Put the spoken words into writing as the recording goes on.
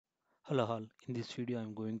Hello all. In this video,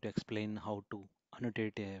 I'm going to explain how to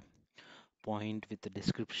annotate a point with a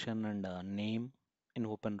description and a name in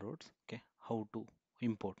open roads. Okay, how to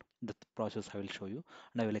import the process I will show you,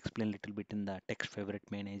 and I will explain a little bit in the text favorite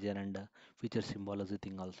manager and feature symbology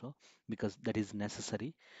thing also because that is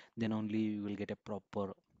necessary. Then only you will get a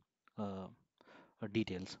proper uh,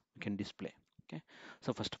 details you can display. Okay,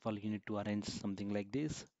 so first of all, you need to arrange something like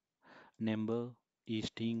this: number,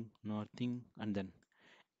 easting, northing, and then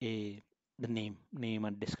a the name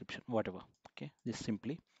and description whatever. Okay, just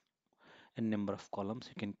simply a number of columns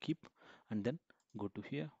you can keep, and then go to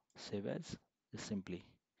here, save as, just simply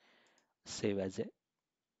save as a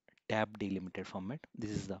tab delimited format. This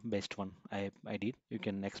is the best one I did. You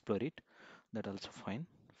can explore it, that also fine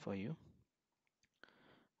for you.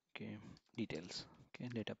 Okay, details. Okay,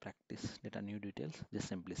 data practice, data new details, just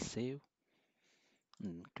simply save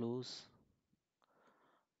and close.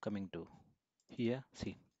 Coming to here,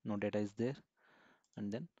 see, no data is there,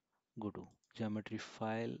 and then go to geometry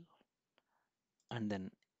file and then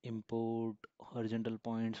import horizontal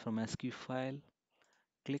points from ASCII file.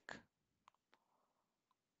 Click.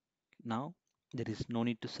 Now there is no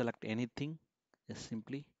need to select anything. Just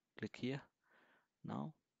simply click here.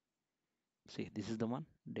 Now see, this is the one,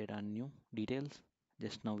 data new details.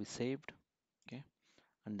 Just now we saved. Okay,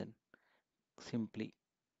 and then simply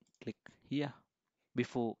click here.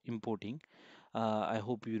 Before importing, I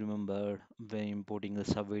hope you remember when importing the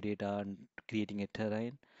survey data and creating a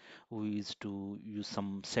terrain, we used to use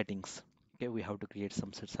some settings. Okay, we have to create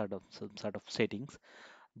some sort of settings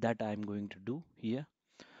that I'm going to do here.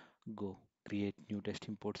 Go create new test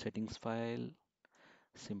import settings file.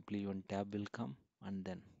 Simply one tab will come, and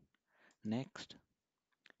then next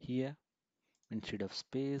here, instead of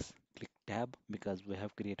space, click tab because we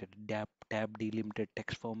have created tab delimited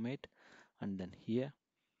text format. And then here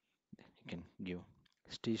you can give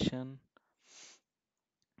station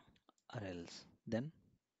or else, then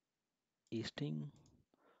easting,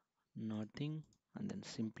 nothing, and then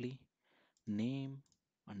simply name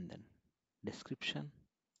and then description.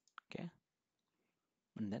 Okay,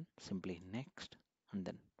 and then simply next, and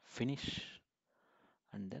then finish,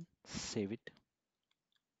 and then save it.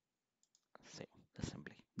 Save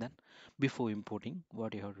assembly. Then before importing,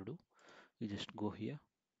 what you have to do, you just go here.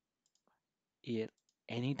 Here,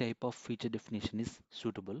 any type of feature definition is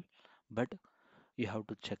suitable, but you have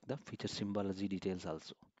to check the feature symbology details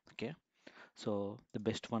also. Okay, so the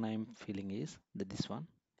best one I'm feeling is this one,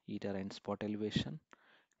 heater and spot elevation.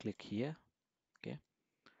 Click here. Okay,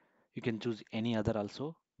 you can choose any other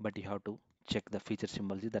also, but you have to check the feature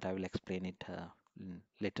symbology that I will explain it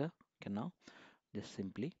later. Okay, now just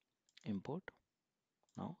simply import.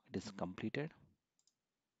 Now it is completed.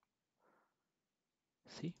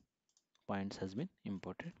 See, points has been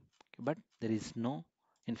imported. Okay, but there is no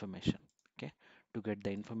information. Okay, to get the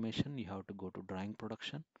information you have to go to drawing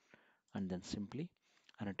production and then simply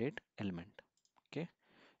annotate element. Okay,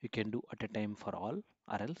 you can do at a time for all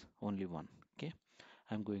or else only one. Okay,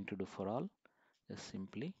 I'm going to do for all. Just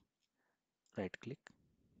simply right click,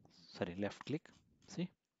 sorry, left click. See,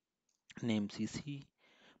 name CC,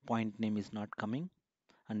 point name is not coming,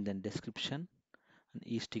 and then description and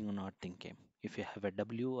easting or not thing came. If you have a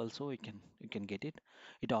W also, you can get it.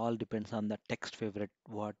 It all depends on the text favorite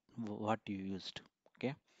what you used.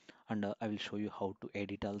 Okay, and I will show you how to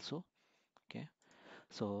edit also. Okay,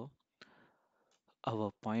 so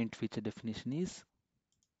our point feature definition is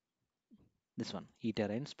this one, heater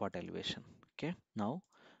and spot elevation. Okay, now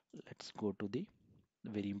let's go to the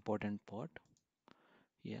very important part.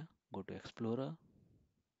 Here, go to Explorer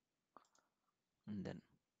and then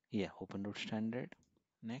here, open road standard.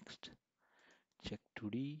 Next, check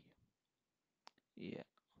 2D. Yeah,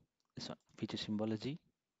 this one, feature symbology.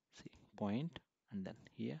 See, point, and then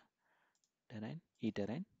here, terrain,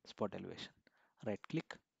 e-terrain, spot elevation. Right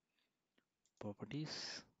click,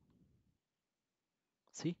 properties.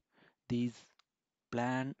 See, these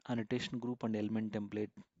plan annotation group and element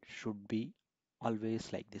template should be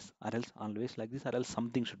always like this, or else always like this, or else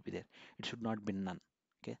something should be there. It should not be none.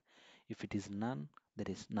 Okay, if it is none,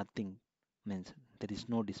 there is nothing, means there is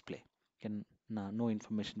no display. Can no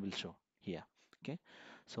information will show here. Okay,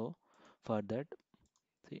 so for that,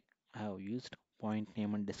 see, I have used point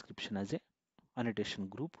name and description as a annotation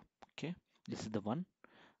group. Okay, this is the one,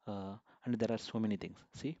 uh, and there are so many things.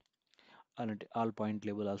 See, all point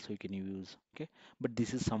level also you can use. Okay, but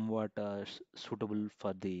this is somewhat suitable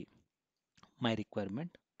for the my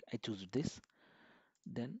requirement. I choose this.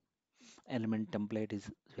 Then element template is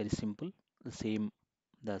very simple, the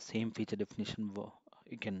same feature definition,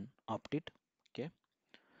 you can opt it. Okay,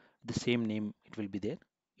 the same name it will be there,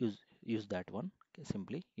 use that one. Okay,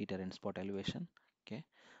 simply heater and spot elevation. Okay,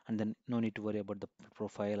 and then no need to worry about the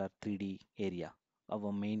profile or 3D area.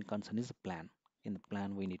 Our main concern is the plan. In the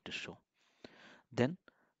plan we need to show. Then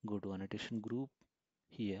go to annotation group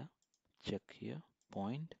here, check here,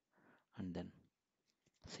 point, and then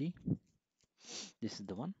see, this is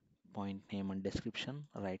the one. Point name and description,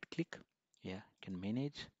 right click. Yeah, you can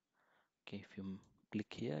manage. Okay, if you click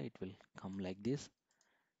here, it will come like this.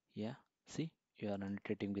 Yeah, see, you are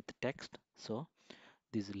annotating with text. So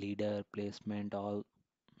this leader placement, all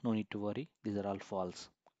no need to worry. These are all false.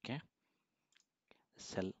 Okay,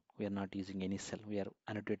 cell. We are not using any cell. We are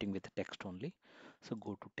annotating with text only. So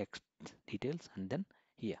go to text details and then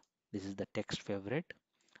here. This is the text favorite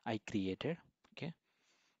I created. Okay,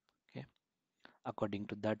 okay. According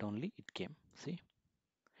to that only it came. See,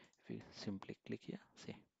 if you simply click here,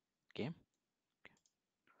 see, came.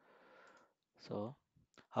 So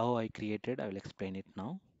how I created, I will explain it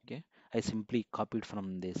now. Okay, I simply copied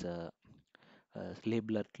from this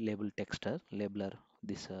label texter labeler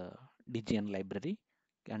this dgn library,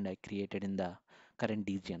 and I created in the current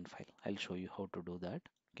dgn file. I'll show you how to do that.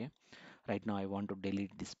 Okay, right now I want to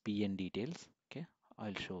delete this pn details. Okay,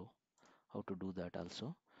 I'll show how to do that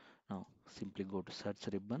also. Now simply go to search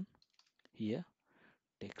ribbon here,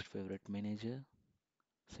 text favorite manager,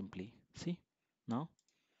 simply see. Now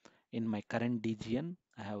in my current dgn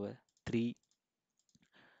I have three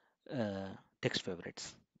text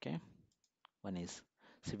favorites. Okay, one is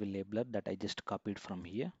civil labeler that I just copied from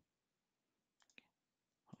here.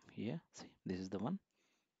 Here, see, this is the one.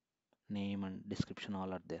 Name and description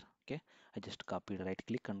all are there. Okay, I just copied, right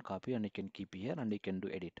click and copy, and you can keep here and you can do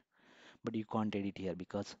edit. But you can't edit here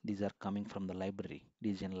because these are coming from the library.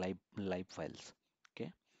 These are lib files.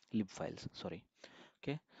 Okay, lib files. Sorry.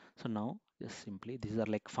 Okay, so now just simply these are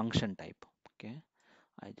like function type. Okay,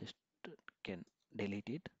 I just can delete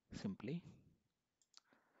it simply.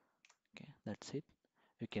 Okay, that's it.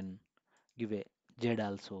 You can give a z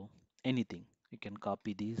also, anything. You can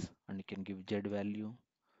copy these and you can give z value.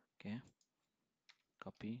 Okay,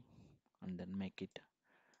 copy and then make it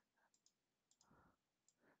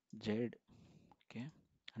z. Okay,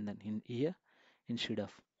 and then in here instead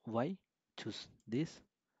of y choose this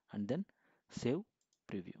and then save,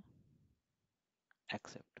 preview,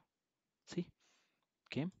 accept. See,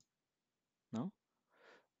 came. Now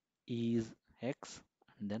is x,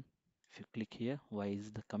 and then if you click here, y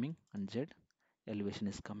is the coming and z elevation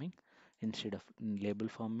is coming. Instead of in label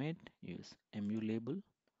format, use mu label,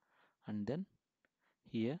 and then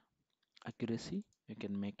here accuracy you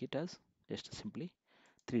can make it as just simply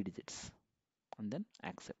 3 digits and then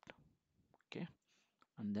accept. Okay,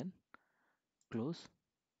 and then close.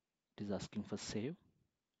 It is asking for save.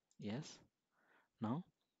 Yes, now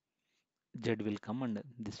z will come and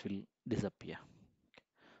this will disappear.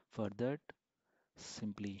 For that,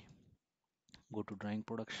 simply go to drawing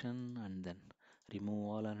production and then remove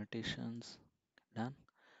all annotations. Done.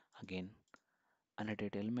 Again,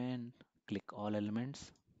 annotate element, click all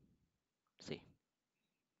elements. See,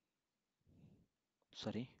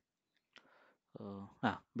 sorry,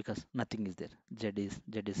 because nothing is there. Z is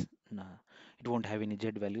it won't have any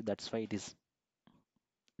Z value. That's why it is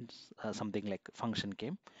something like function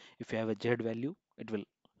came. If you have a Z value, it will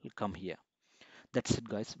come here. That's it,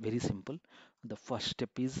 guys. Very simple. The first step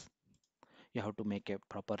is you have to make a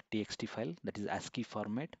proper txt file, that is ASCII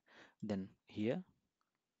format. Then here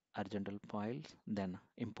horizontal files, then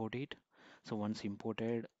import it. So once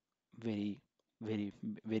imported, very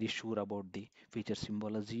very sure about the feature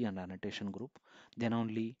symbology and annotation group, then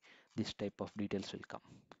only this type of details will come.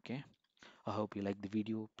 Okay, I hope you like the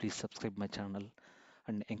video. Please subscribe my channel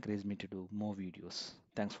and encourage me to do more videos.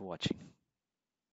 Thanks for watching.